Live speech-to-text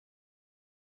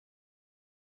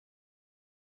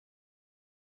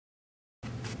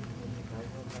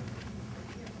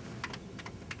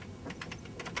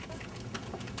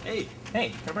Hey. Hey,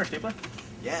 can I borrow a stapler?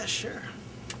 Yeah, sure.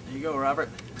 There you go, Robert.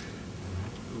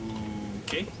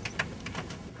 Okay.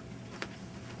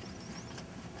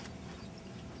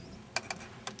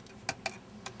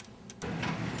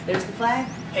 There's the flag.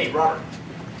 Hey, Robert.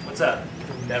 What's up?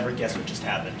 You'll never guess what just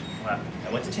happened. What?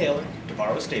 I went to Taylor to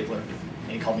borrow a stapler,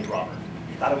 and he called me Robert.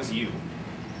 He thought it was you.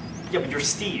 Yeah, but you're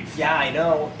Steve. Yeah, I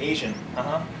know. Asian.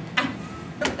 Uh-huh.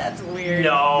 That's weird.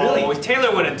 No, Really?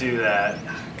 Taylor wouldn't do that.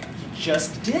 He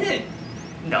just did it.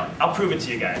 No, I'll prove it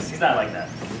to you guys. He's not like that.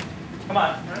 Come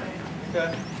on. All right.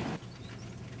 Okay.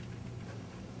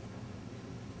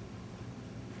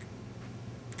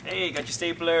 Hey, got your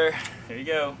stapler. Here you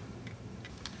go.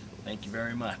 Thank you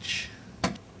very much.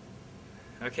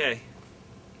 Okay.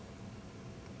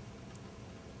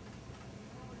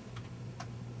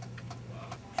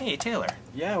 Hey, Taylor.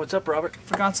 Yeah, what's up, Robert?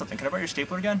 Forgot something. Can I borrow your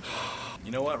stapler again?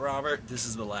 You know what, Robert? This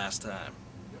is the last time.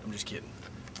 I'm just kidding.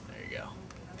 There you go.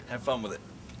 Have fun with it.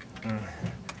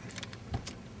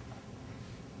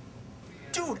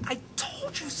 Dude, I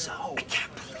told you so. I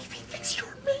can't believe he thinks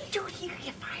you're me. Dude, he could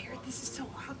get fired. This is so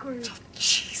awkward.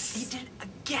 Jeez. He did it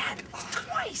again.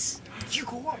 Twice. You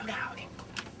go up now.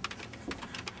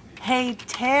 Hey,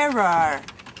 Terror.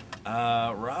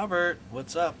 Robert,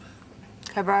 what's up?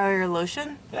 Can I borrow your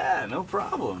lotion? Yeah, no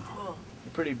problem. Cool.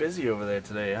 You're pretty busy over there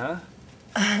today, huh?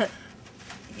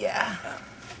 Yeah.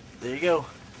 There you go.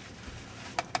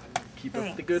 Keep up the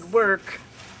Thanks. good work.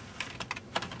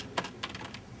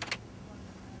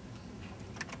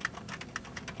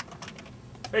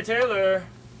 Hey, Taylor.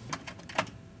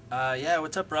 Yeah,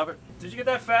 what's up, Robert? Did you get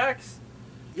that fax?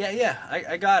 Yeah,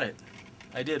 I got it.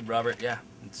 I did, Robert, yeah.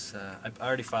 It's, I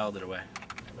already filed it away.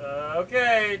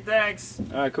 Okay, thanks.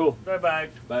 Alright, cool. Bye-bye.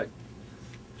 Bye.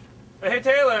 Hey,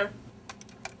 Taylor.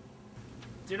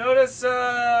 Do you notice,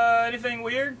 anything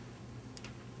weird?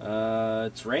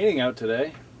 It's raining out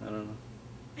today. I don't know.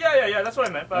 Yeah, that's what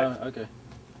I meant. Bye. Okay.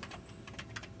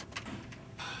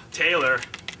 Taylor.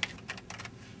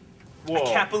 Whoa.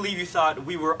 I can't believe you thought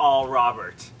we were all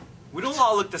Robert. We don't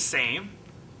all look the same.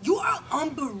 You are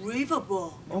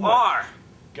unbelievable. Oh You my- are.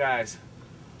 Guys,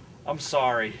 I'm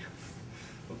sorry.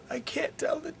 I can't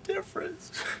tell the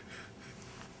difference.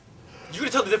 You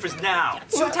gotta tell the difference now.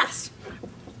 Show a test.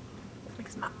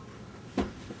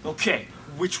 Okay,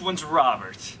 which one's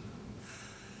Robert?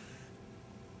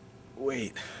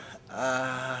 Wait.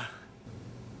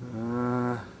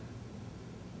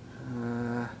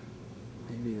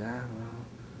 Maybe that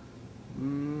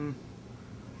one.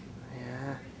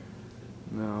 Yeah.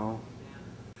 No.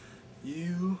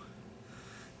 You.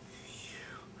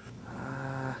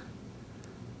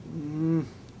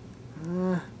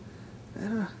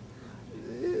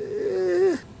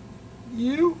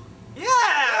 You? Yeah!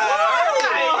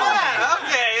 Alright,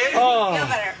 okay. Oh, Feel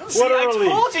better. See, what a I relief.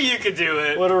 told you you could do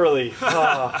it. What a relief.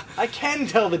 I can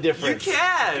tell the You difference.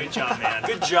 can. Good job, man.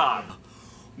 Good job.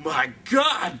 My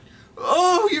God!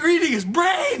 Oh, you're eating his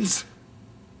brains!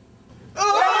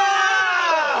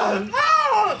 Ah!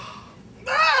 No!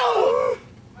 No!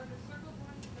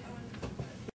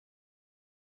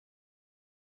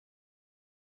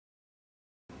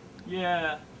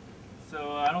 Yeah.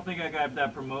 So I don't think I got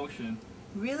that promotion.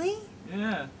 Really?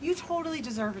 Yeah. You totally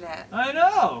deserved it. I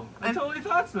know. I I'm- totally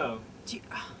thought so.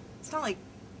 It's not like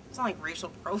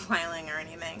racial profiling or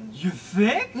anything. You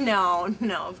think? No, of Oh,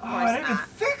 course I didn't even not.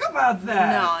 think about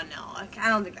that. No, I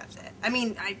don't think that's it. I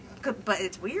mean, but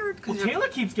it's weird Well, because Taylor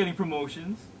keeps getting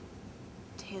promotions.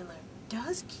 Taylor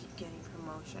does keep getting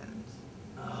promotions.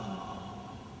 Oh.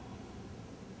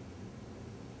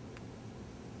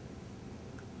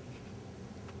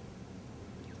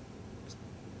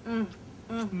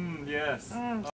 Yes.